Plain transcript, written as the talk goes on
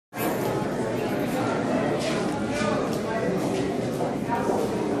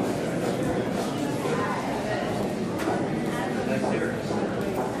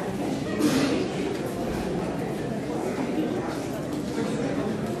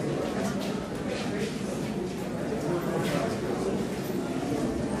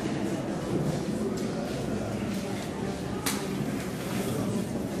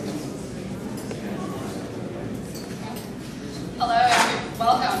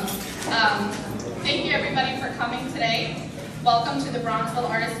Thank you everybody for coming today. Welcome to the Bronzeville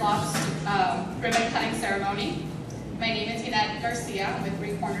Artist Lofts ribbon cutting ceremony. My name is Emmanuel with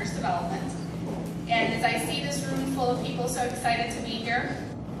 3 Corners Development. And as I see this room full of people so excited to be here,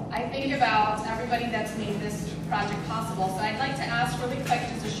 I think about everybody that's made this project possible. So I'd like to ask really quick,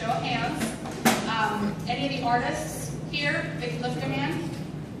 just a show of hands. Any of the artists here, they can lift their hand.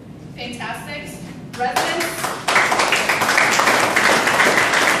 Fantastic. Residents.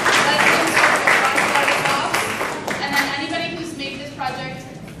 And then anybody who's made this project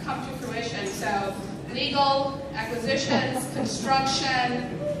come to fruition. So legal, acquisitions,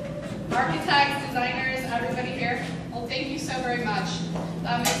 construction, architects, designers, everybody here. Well, thank you so very much.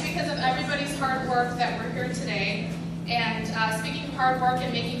 It's because of everybody's hard work that we're here today. And speaking of hard work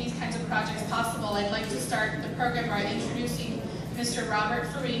and making these kinds of projects possible, I'd like to start the program by introducing Mr. Robert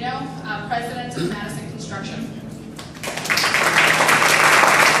Farino, President of Madison Construction.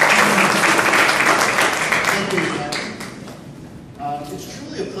 Thank you, it's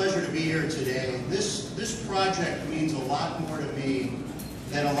truly a pleasure to be here today. This project means a lot more to me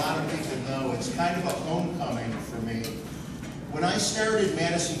than a lot of people know. It's kind of a homecoming for me. When I started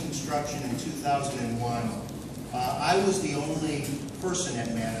Madison Construction in 2001, I was the only person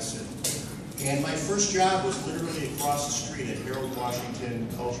at Madison. And my first job was literally across the street at Harold Washington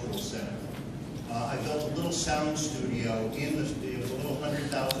Cultural Center. I built a little sound studio it was a little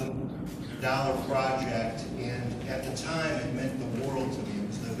 $100,000 project, and at the time it meant the world to me. It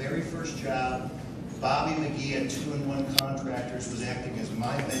was the very first job. Bobby McGee at 2-in-1 Contractors was acting as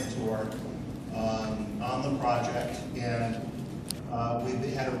my mentor on the project, and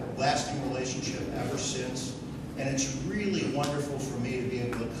we've had a lasting relationship ever since. And it's really wonderful for me to be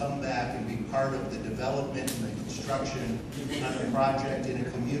able to come back and be part of the development and the construction on a project in a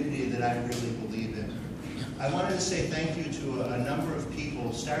community that I really believe in. I wanted to say thank you to a number of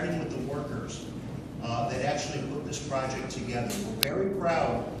people, starting with the workers that actually put this project together. We're very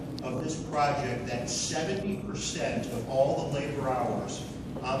proud of this project that 70% of all the labor hours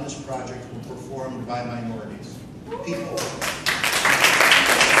on this project were performed by minorities.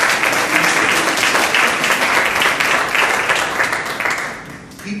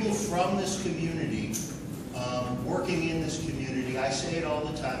 People from this community, working in this community. I say it all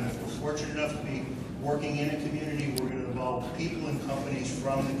the time, if we're fortunate enough to be working in a community, we're going to involve people and companies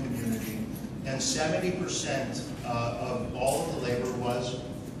from the community. And 70% of all of the labor was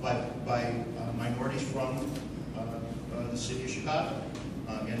by minorities from the city of Chicago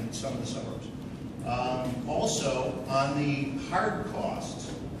and some of the suburbs. Also, on the hard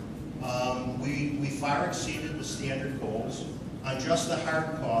costs, we far exceeded the standard goals. On just the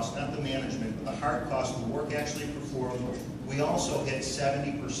hard cost, not the management, but the hard cost, the work actually performed, we also hit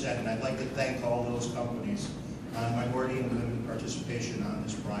 70%, and I'd like to thank all those companies on minority and women participation on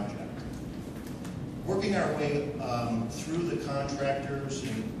this project. Working our way through the contractors,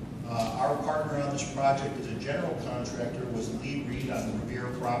 and our partner on this project as a general contractor was Lee Reed on the Revere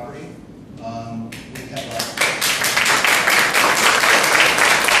property. We have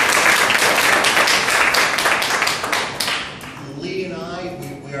Lee and I,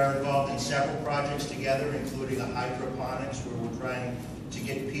 we are involved in several projects together, including a hydroponics, where we're trying to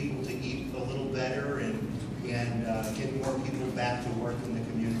get people to eat a little better and get more people back to work in the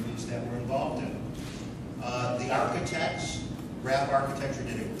communities that we're involved in. The architects, Rahm Architecture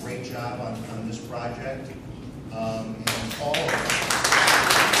did a great job on this project, and all of them.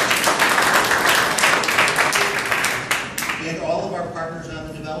 And all of our partners on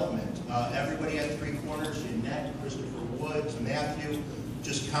the development. Everybody at 3 Corners, Jeanette, Christopher Woods, Matthew,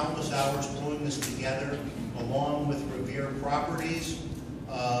 just countless hours pulling this together, along with Revere Properties,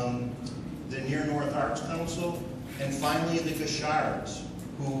 the Near North Arts Council, and finally the Gashards,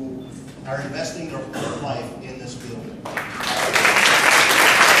 who are investing their whole life in this building.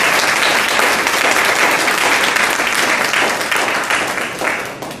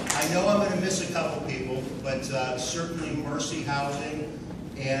 I know I'm going to miss a couple people, but certainly Mercy Housing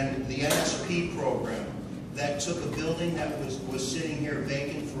and the NSP program that took a building that was sitting here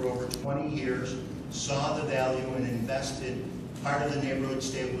vacant for over 20 years, saw the value and invested part of the neighborhood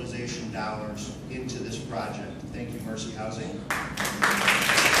stabilization dollars into this project. Thank you, Mercy Housing.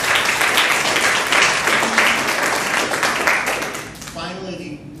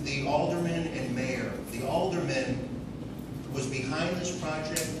 Finally, the alderman and mayor. The alderman was behind this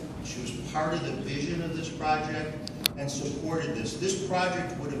project. She was part of the vision of this project and supported this. This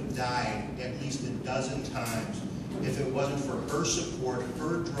project would have died at least a dozen times if it wasn't for her support,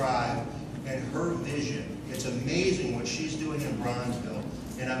 her drive, and her vision. It's amazing what she's doing in Bronzeville,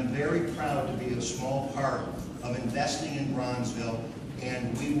 and I'm very proud to be a small part of investing in Bronzeville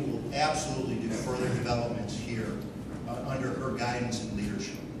and we will absolutely do further developments here under her guidance and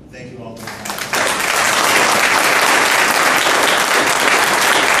leadership. Thank you all very much.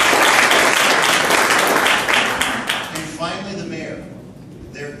 And finally, the mayor.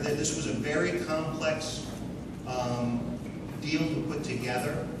 This was a very complex deal to put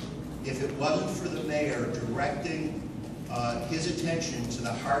together. If it wasn't for the mayor directing his attention to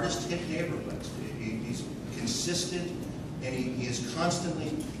the hardest hit neighborhoods, he's consistent and he is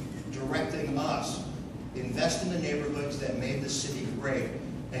constantly directing us, invest in the neighborhoods that made the city great,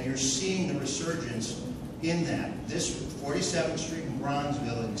 and you're seeing the resurgence in that. This 47th Street in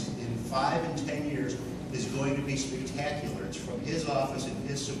Bronzeville in 5 and 10 years is going to be spectacular. It's from his office and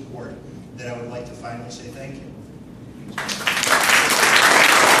his support that I would like to finally say thank you.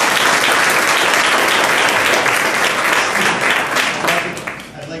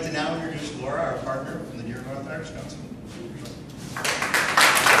 I'd like to now introduce Laura, our partner from the Deer North Arts Council.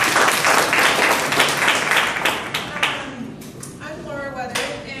 I'm Laura Weather,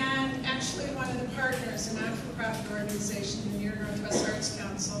 and actually one of the partners, a not-for-profit organization, the Deer Northwest Arts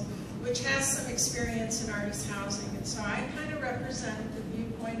Council, which has some experience in artist housing. And so I kind of represent the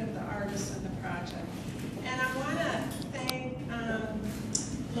viewpoint of the artists in the project. And I want to thank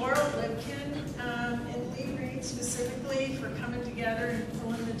Laura Lipkin and Lee Reed specifically for coming together and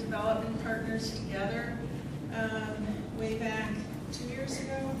pulling the development partners together way back 2 years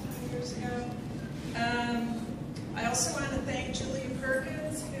ago, 3 years ago. I also want to thank Julia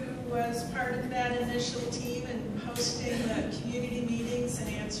Perkins, who was part of that initial team and hosting the community meetings and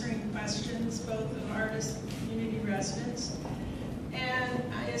answering questions, both of artists and community residents. And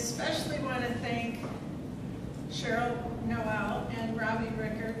I especially want to thank Cheryl Noel and Robbie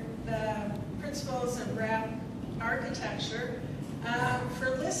Rickard, the principals of Rahm Architecture, for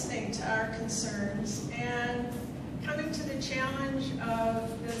listening to our concerns and coming to the challenge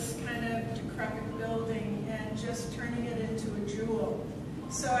of this kind of decrepit building and just turning it into a jewel.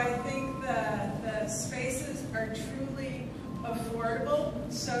 So I think the spaces are truly affordable,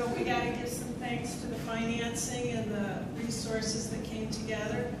 so we got to give some thanks to the financing and the resources that came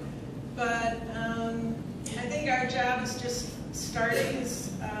together. But I think our job is just starting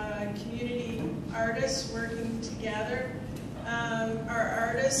as community artists working together. Our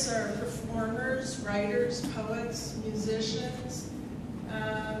artists are performers, writers, poets, musicians.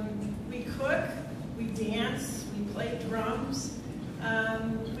 We cook, we dance, we play drums.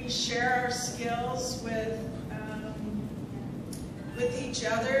 We share our skills with each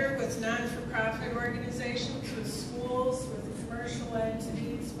other, with non-for-profit organizations, with schools, with commercial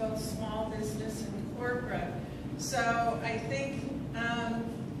entities, both small business and corporate. So I think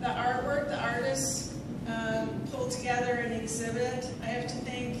the artwork, the artists pull together an exhibit. I have to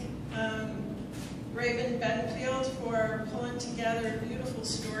thank Raven Benfield for pulling together a beautiful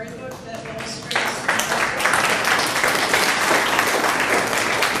storybook that illustrates the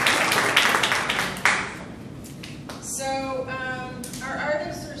So our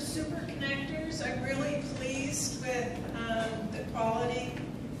artists are super connectors. I'm really pleased with the quality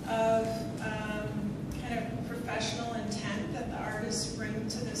of kind of professional intent that the artists bring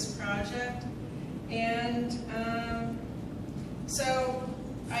to this project. And so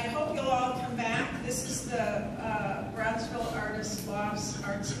I hope you'll all come back. This is the Bronzeville Artists Lofts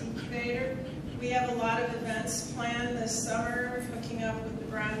Arts Incubator. We have a lot of events planned this summer, hooking up with the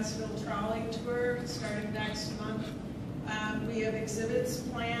Bronzeville Trolley Tour starting next month. We have exhibits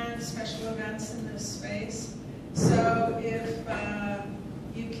planned, special events in this space. So if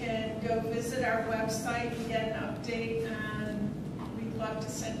you can go visit our website and get an update, we'd love to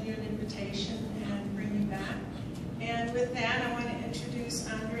send you an invitation and bring you back. And with that, I want to introduce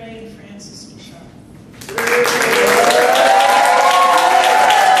Andre and Francis Bouchard.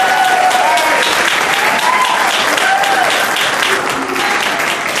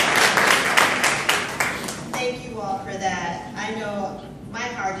 Thank you all for that. I know my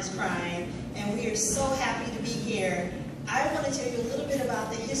heart is crying, and we are so happy to be here. I want to tell you a little bit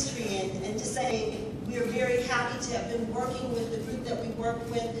about the history and to say we are very happy to have been working with the group that we work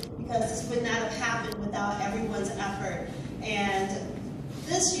with, because this would not have happened without everyone's effort. And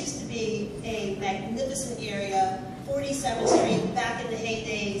this used to be a magnificent area, 47th Street, back in the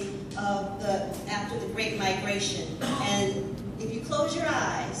heydays of after the Great Migration. And if you close your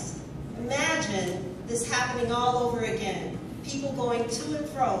eyes, imagine this happening all over again. People going to and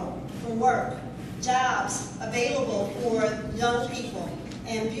fro from work, jobs available for young people,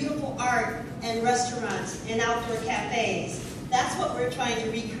 and beautiful art and restaurants and outdoor cafes. That's what we're trying to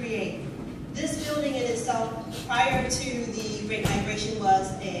recreate. This building in itself, prior to the Great Migration,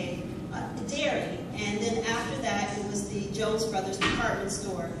 was a dairy. And then after that, it was the Jones Brothers department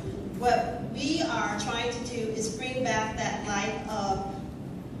store. What we are trying to do is bring back that life of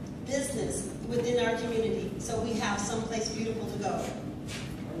business within our community, so we have someplace beautiful to go.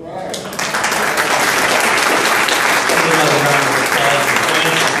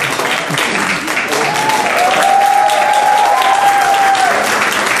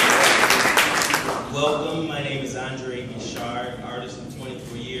 Welcome, my name is artist of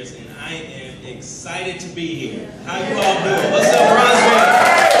 24 years, and I am excited to be here. How you all doing? What's up, Bronzeville?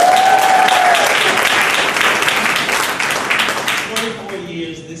 24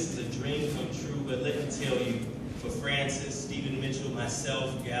 years, this is a dream come true, but let me tell you, for Francis, Stephen Mitchell,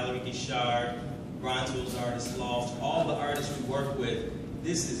 myself, Gallery Guichard, Bronzeville's artist Lofts, all the artists we work with,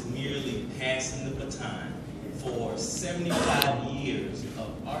 this is merely passing the baton for 75 years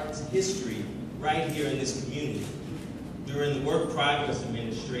of arts history right here in this community. During the Work Progress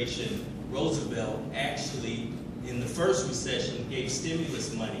Administration, Roosevelt actually, in the first recession, gave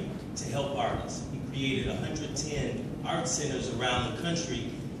stimulus money to help artists. He created 110 art centers around the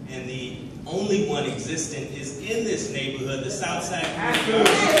country, and the only one existent is in this neighborhood, the Southside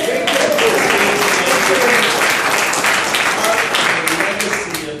Community Art Center. Part of the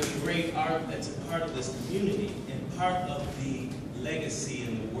legacy of the great art that's a part of this community, and part of the legacy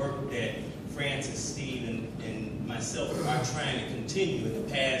and the work that Francis, Steve, and myself are trying to continue. In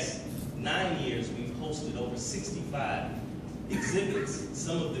the past 9 years, we've hosted over 65 exhibits,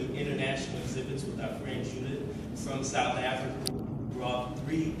 some of them international exhibits with our friend Judith from South Africa. We brought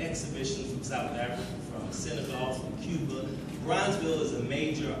 3 exhibitions from South Africa, from Senegal, from Cuba. Bronzeville is a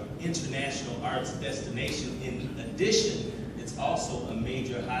major international arts destination. In addition, it's also a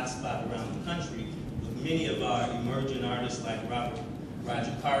major hotspot around the country with many of our emerging artists like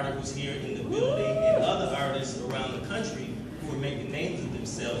Roger Carter, who's here in the building, and other artists around the country who are making names of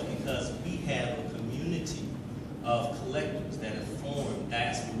themselves because we have a community of collectors that have formed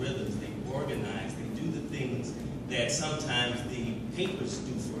diaspora rhythms. They organize, they do the things that sometimes the papers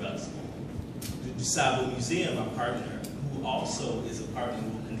do for us. The DuSable Museum, our partner, who also is a partner,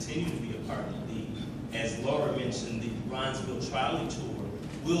 will continue to be a partner. As Laura mentioned, the Bronzeville Trolley Tour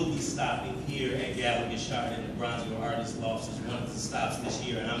will be stopping here at Gallery Guichard, and the Bronzeville Artist Lofts is one of the stops this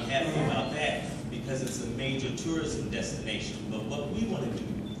year, and I'm happy about that because it's a major tourism destination. But what we want to do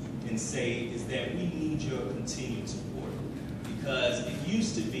and say is that we need your continued support, because it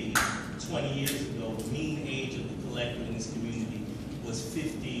used to be 20 years ago, the mean age of the collector in this community was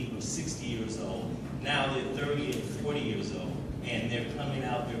 50 or 60 years old. Now they're 30 and 40 years old, and they're coming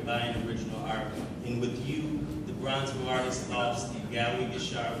out, they're buying original art, and with you, the Bronzeville Artist Lofts and Gallery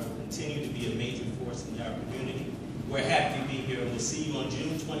Guichard will continue to be a major force in our community. We're happy to be here, and we'll see you on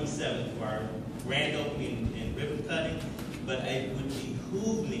June 27th for our grand opening and ribbon cutting. But it would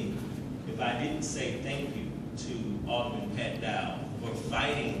behoove me if I didn't say thank you to Alderman Pat Dow for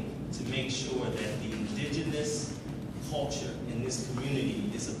fighting to make sure that the indigenous culture in this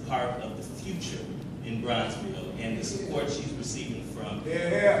community is a part of the future in Bronzeville, and the support she's receiving from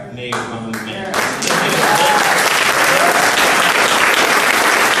Mayor Rahm.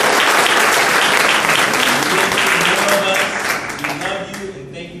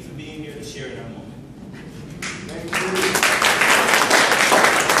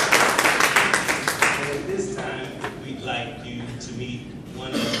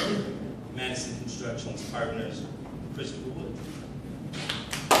 Partners, Christopher Wood.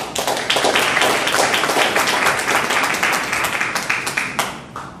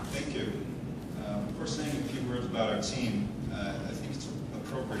 Thank you. Before saying a few words about our team, I think it's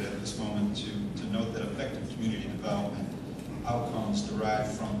appropriate at this moment to note that effective community development outcomes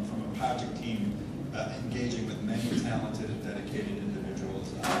derived from a project team engaging with many talented and dedicated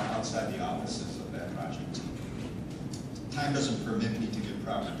individuals outside the offices of that project team. Time doesn't permit me to give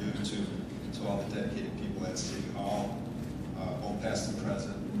proper due to all the dedicated people at City Hall, both past and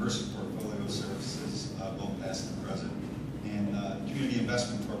present, Mercy Portfolio Services, both past and present, and Community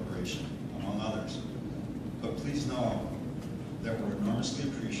Investment Corporation, among others. But please know that we're enormously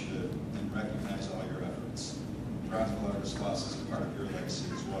appreciative and recognize all your efforts. Bronzeville Artist Lofts is a part of your legacy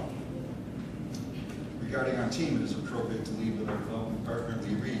as well. Regarding our team, it is appropriate to lead with our development partner,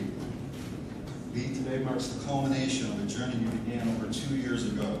 Lee Reed. Lee today marks the culmination of a journey you began over 2 years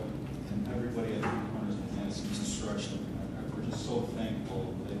ago. Everybody at Three Corners of Madison's instruction. We're just so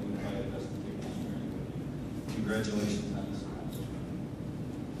thankful that you invited us to take this journey with you. Congratulations on this accomplishment.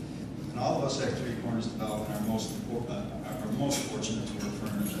 And all of us at Three Corners Development are most fortunate to work for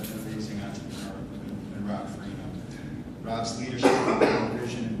an amazing entrepreneur in Rob Freeman. Rob's leadership and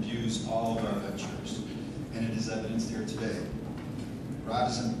vision imbues all of our ventures, and it is evidenced here today. Rob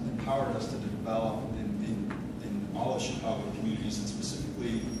has empowered us to develop in all of Chicago communities, and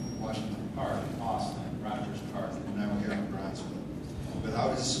specifically Washington Park, Austin, Rogers Park, and now here in Bronzeville.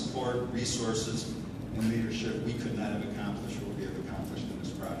 Without his support, resources, and leadership, we could not have accomplished what we have accomplished in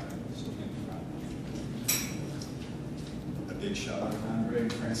this project. So thank you, Ron. A big shout out to Andre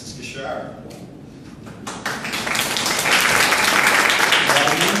and Francis Gishard.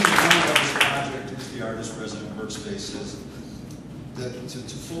 The artist resident workspaces. To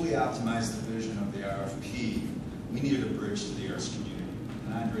fully optimize the vision of the RFP, we needed a bridge to the arts community,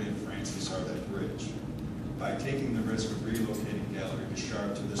 and Andre and Francis are that bridge. By taking the risk of relocating Gallery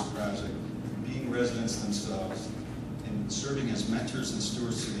Gishard to this project, being residents themselves, and serving as mentors and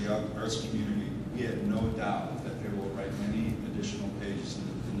stewards to the arts community, we had no doubt that they will write many additional pages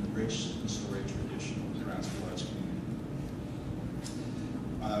in the rich and storied tradition of the Bronzeville arts community.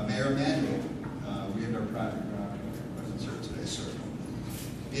 Mayor Emmanuel, we have our project presence here today, sir.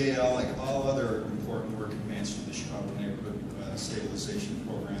 BAL, like all other important work advanced through the Chicago Neighborhood Stabilization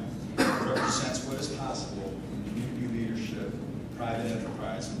Program, represents what is possible when community leadership, private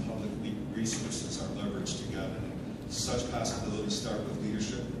enterprise, and public resources are leveraged together. Such possibilities start with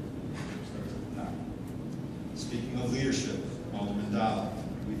leadership. Speaking of leadership, Alderman Dollar,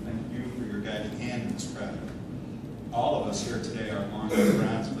 we thank you for your guiding hand in this project. All of us here today are along with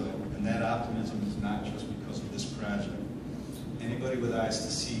Bronzeville, and that optimism is not just because of this project. Anybody with eyes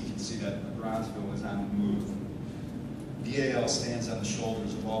to see can see that Bronzeville is on the move. BAL stands on the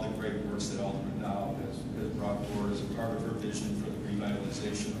shoulders of all the great works that Alderman Dow has brought forward as a part of her vision for the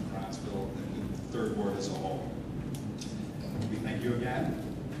revitalization of Bronzeville and the Third Ward as a whole. We thank you again,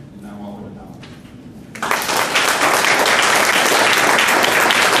 and now Alderman Dow.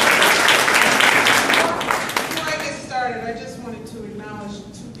 I just wanted to acknowledge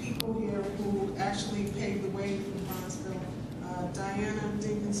two people here who actually paved the way for Bronzeville. Diana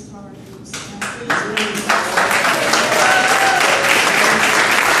Dinkins-Carter,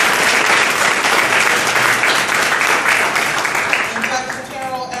 and Dr.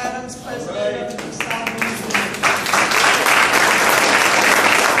 Carol Adams, president of the South.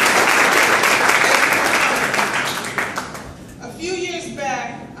 A few years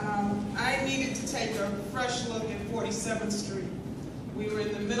back, I needed to take a fresh look at 47th Street. We were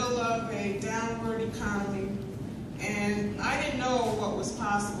in the middle of a downward economy, and I didn't know what was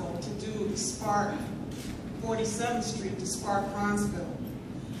possible to do to spark 47th Street, to spark Bronzeville.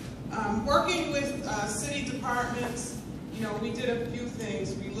 Working with city departments, we did a few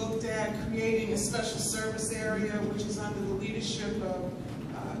things. We looked at creating a special service area, which is under the leadership of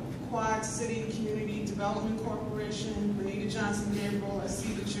Quad City Community Development Corporation. Renita Johnson-Gabriel, I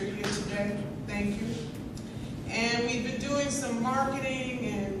see that you're here today. Thank you. And we've been doing some marketing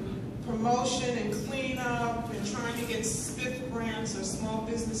and promotion and cleanup and trying to get SPIF grants or small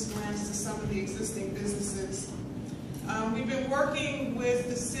business grants to some of the existing businesses. We've been working with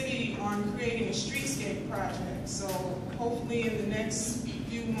the city on creating a streetscape project. So hopefully in the next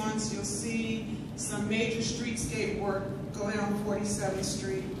few months you'll see some major streetscape work go down 47th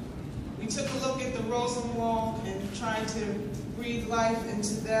Street. We took a look at the Rosenwald and tried to breathe life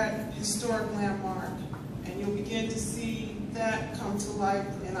into that historic landmark. And you'll begin to see that come to life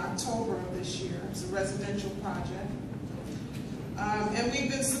in October of this year. It's a residential project. And we've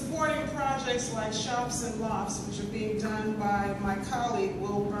been supporting projects like Shops and Lofts, which are being done by my colleague,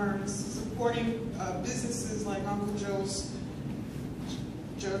 Will Burns, supporting businesses like Uncle Joe's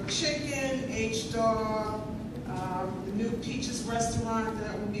Jerk Chicken, H-Dog, the new Peaches restaurant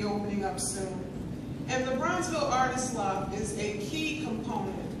that will be opening up soon. And the Bronzeville Artist Loft is a key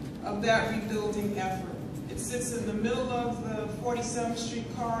component of that rebuilding effort. It sits in the middle of the 47th Street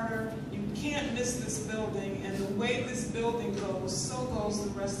corridor. You can't miss this building, and the way this building goes, so goes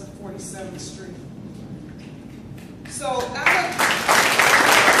the rest of 47th Street. So the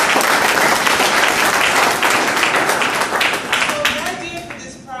idea for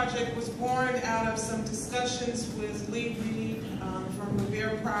this project was born out of some discussions with Lee Reed from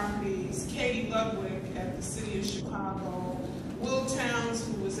Revere Properties, Katie Ludwig at the City of Chicago, Will Towns,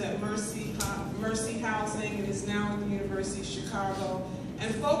 who was at Mercy Housing and is now at the University of Chicago,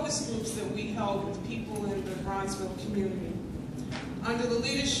 and focus groups that we held with people in the Bronzeville community. Under the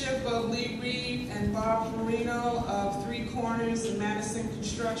leadership of Lee Reed and Bob Perino of Three Corners and Madison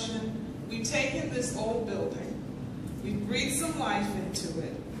Construction, we've taken this old building, we've breathed some life into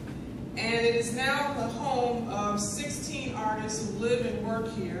it, and it is now the home of 16 artists who live and work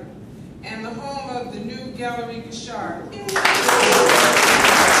here, and the home of the new Gallery Gishard. There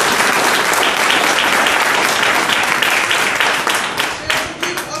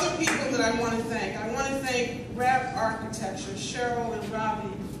are other people that I want to thank. I want to thank Rap Architecture, Cheryl and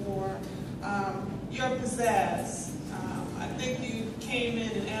Robbie, for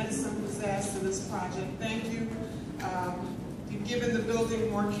pizzazz to this project. Thank you. You've given the building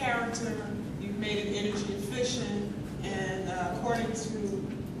more character. You've made it energy efficient. And according to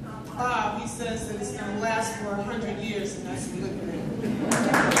Bob, he says that it's going to last for 100 years, and that's a good thing.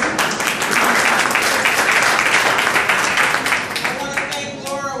 I want to thank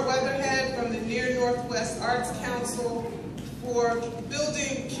Laura Weatherhead from the Near Northwest Arts Council for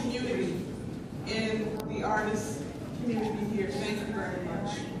building community in the artist community here. Thank you very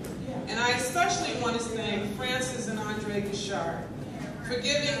much. And I especially want to thank Francis and Andre Gishard for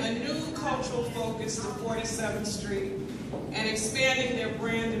giving a new cultural focus to 47th Street and expanding their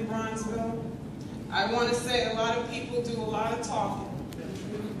brand in Bronzeville. I want to say a lot of people do a lot of talking,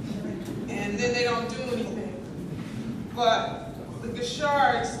 and then they don't do anything. But the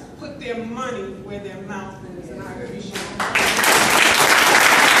Gishards put their money where their mouth is, and I appreciate it.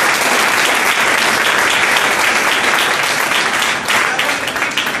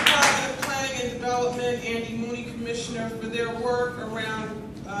 For their work around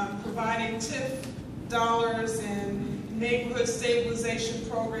providing TIF dollars and neighborhood stabilization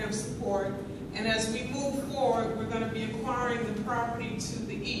program support. And as we move forward, we're going to be acquiring the property to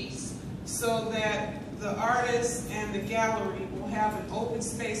the east so that the artists and the gallery will have an open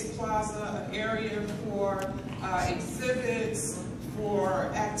space plaza, an area for exhibits,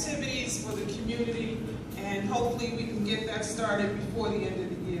 for activities for the community, and hopefully we can get that started before the end of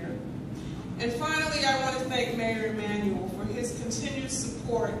the year. And finally, I want to thank Mayor Emmanuel for his continued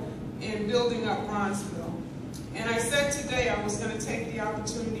support in building up Bronzeville. And I said today I was going to take the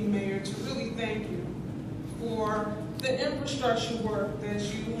opportunity, Mayor, to really thank you for the infrastructure work that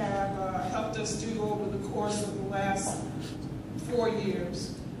you have helped us do over the course of the last 4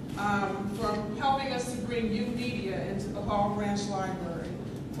 years. From helping us to bring new media into the Hall Branch Library,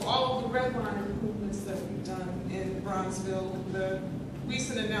 for all of the red line improvements that we've done in Bronzeville, the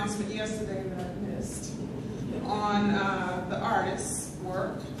recent announcement yesterday that I missed on the artists'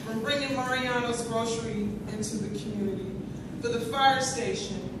 work, from bringing Mariano's Grocery into the community, for the fire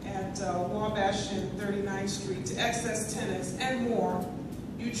station at Wabash and 39th Street, to Excess Tennis, and more.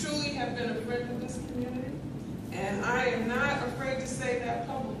 You truly have been a friend of this community, and I am not afraid to say that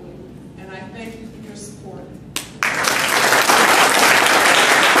publicly, and I thank you for your support.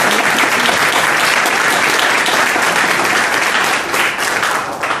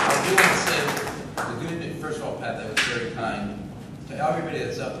 Everybody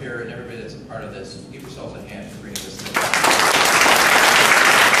that's up here and everybody that's a part of this, give yourselves a hand for bringing this to life.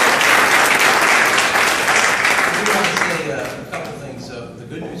 I do want to say a couple things. The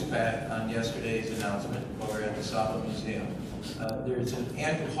good news, Pat, on yesterday's announcement while we were at the Sapa Museum. There's an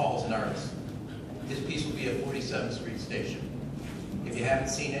Andrew Hall's an artist. His piece will be at 47th Street Station. If you haven't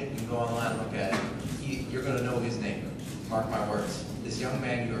seen it, you can go online and look at it. You're going to know his name. Mark my words. This young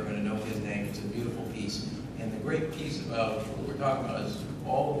man, you are going to know his name. It's a beautiful piece. And the great piece of what we're talking about is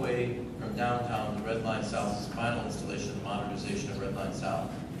all the way from downtown to Red Line South's final installation and modernization of Red Line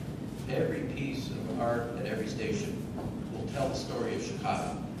South. Every piece of art at every station will tell the story of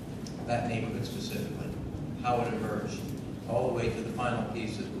Chicago, that neighborhood specifically, how it emerged, all the way to the final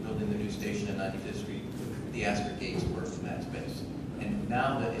piece as we're building the new station at 95th Street, the Astor Gates work in that space. And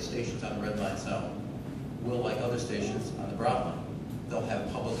now the stations on the Red Line South will, like other stations on the Broad Line, they'll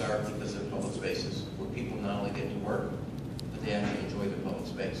have public art because they're public spaces where people not only get to work, but they actually enjoy the public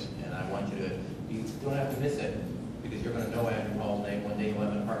space. And I want you don't have to miss it, because you're going to know Andrew Hall's name one day. You'll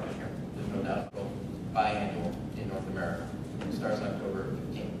have an apartment here. There's no doubt. Go biannual in North America. It starts October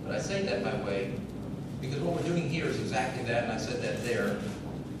 15th. But I say that by way, because what we're doing here is exactly that, and I said that there,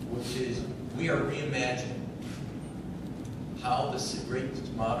 which is we are reimagining how the great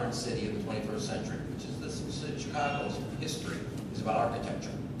modern city of the 21st century, which is Chicago's history, is about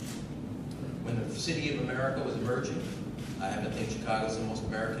architecture. When the city of America was emerging, I happen to think Chicago is the most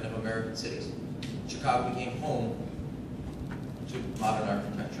American of American cities. Chicago became home to modern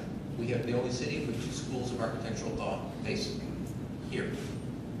architecture. We have the only city with 2 schools of architectural thought, basically, here.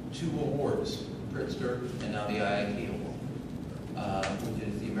 2 awards, Pritzker and now the IIT Award, which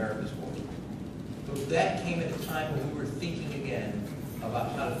is the America's Award. But that came at a time when we were thinking again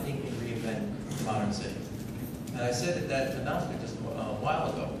about how to think and reinvent the modern city. And I said that announcement just a while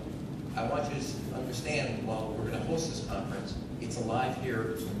ago. I want you to understand, while we're going to host this conference, it's alive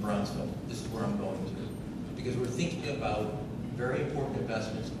here in Bronzeville. This is where I'm going to. Because we're thinking about very important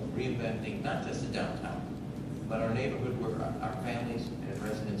investments of reinventing not just the downtown, but our neighborhood where our families and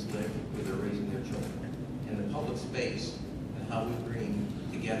residents live, where they're raising their children, and the public space, and how we bring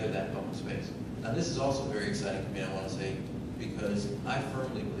together that public space. Now this is also very exciting for me, I want to say, because I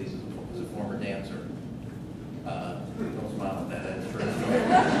firmly believe, as a former dancer, don't smile at that, I'm sure.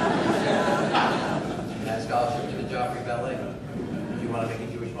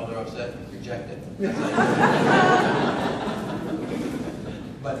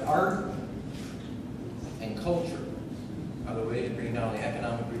 But art and culture are the way to bring not only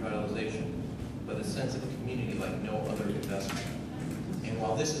economic revitalization, but a sense of a community like no other investment. And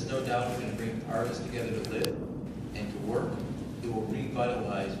while this is no doubt going to bring artists together to live and to work, it will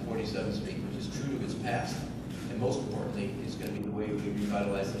revitalize 47th Street, which is true to its past, and most importantly, it's going to be the way we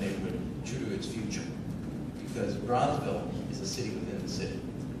revitalize the neighborhood, true to its future. Because Bronzeville is a city within the city.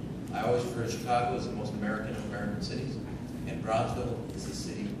 I always refer to Chicago as the most American of American cities, and Bronzeville is a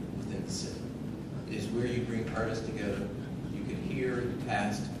city within the city. It is where you bring artists together. You can hear the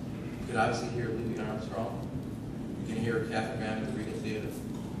past. You can obviously hear Louis Armstrong. You can hear Catherine Graham at the Regal Theater.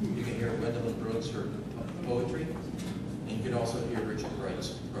 You can hear Gwendolyn Brooks, her poetry. And you can also hear Richard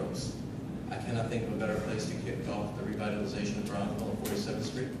Wright's prose. I cannot think of a better place to kick off the revitalization of Bronzeville on 47th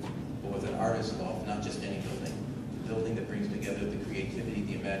Street, but with an artist loft, not just any building. A building that brings together the creativity,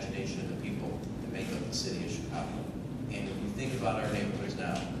 the imagination of the people that make up the city of Chicago. And if you think about our neighborhoods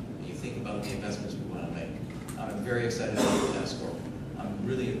now, and you think about the investments we want to make, I'm very excited about the tennis court. I'm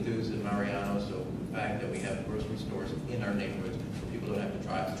really enthused at Mariano's, so the fact that we have grocery stores in our neighborhoods where people don't have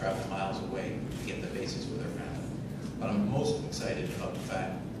to travel miles away to get the basics with their family. But I'm most excited about the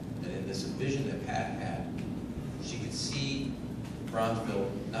fact that in this vision that Pat had, she could see Bronzeville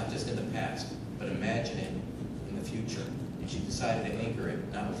not just in the past, but imagine it in the future. And she decided to anchor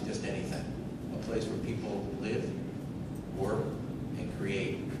it, not with just anything, a place where people live, work, and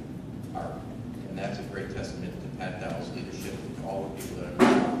create art. And that's a great testament to Pat Dowell's leadership and all the people that are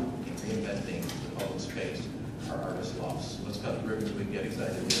involved in reinventing the public space, our artist lofts. Let's cut the ribbons so we can get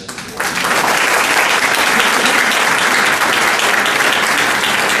excited here.